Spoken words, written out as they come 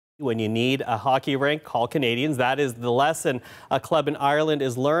When you need a hockey rink, call Canadians. That is the lesson a club in Ireland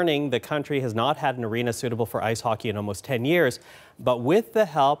is learning. The country has not had an arena suitable for ice hockey in almost 10 years. But with the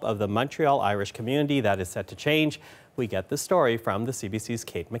help of the Montreal Irish community, that is set to change. We get the story from the CBC's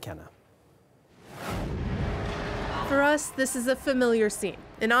Kate McKenna. For us, this is a familiar scene.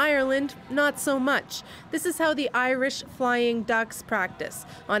 In Ireland, not so much. This is how the Irish Flying Ducks practice,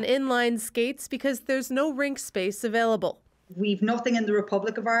 on inline skates because there's no rink space available. We've nothing in the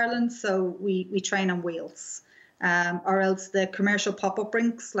Republic of Ireland, so we train on wheels, or else the commercial pop-up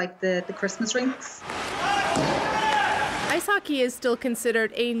rinks like the Christmas rinks. Ice hockey is still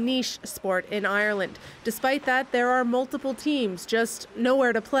considered a niche sport in Ireland. Despite that, there are multiple teams, just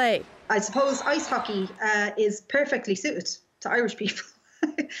nowhere to play. I suppose ice hockey is perfectly suited to Irish people.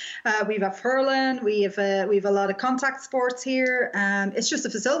 We have hurling, we have a lot of contact sports here. It's just the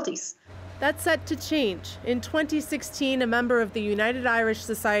facilities. That's set to change. In 2016, a member of the United Irish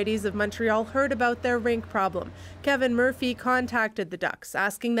Societies of Montreal heard about their rink problem. Kevin Murphy contacted the Ducks,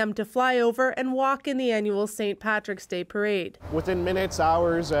 asking them to fly over and walk in the annual St. Patrick's Day parade. Within minutes,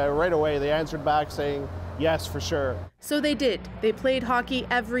 hours, right away, they answered back saying, yes, for sure. So they did. They played hockey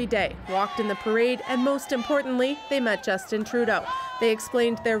every day, walked in the parade, and most importantly, they met Justin Trudeau. They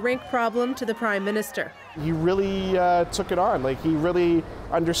explained their rink problem to the Prime Minister. He really took it on. Like, he really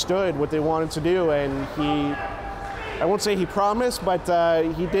understood what they wanted to do, and I won't say he promised, but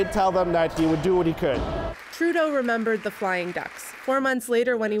he did tell them that he would do what he could. Trudeau remembered the Flying Ducks. 4 months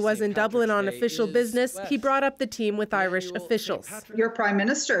later, when he was in Dublin on official business, he brought up the team with Irish officials. Your Prime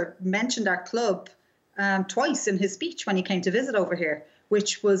Minister mentioned our club twice in his speech when he came to visit over here,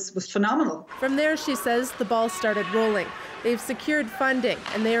 which was phenomenal. From there, she says, the ball started rolling. They've secured funding,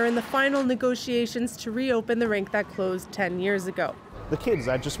 and they are in the final negotiations to reopen the rink that closed 10 years ago. The kids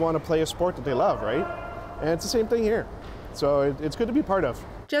that just want to play a sport that they love, right? And it's the same thing here. So it's good to be part of.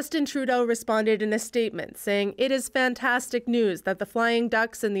 Justin Trudeau responded in a statement saying it is fantastic news that the Flying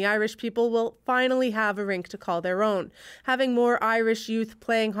Ducks and the Irish people will finally have a rink to call their own. Having more Irish youth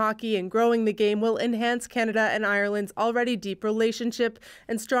playing hockey and growing the game will enhance Canada and Ireland's already deep relationship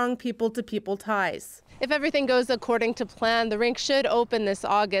and strong people-to-people ties. If everything goes according to plan, the rink should open this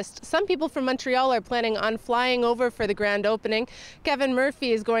August. Some people from Montreal are planning on flying over for the grand opening. Kevin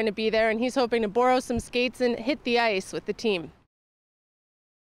Murphy is going to be there, and he's hoping to borrow some skates and hit the ice with the team.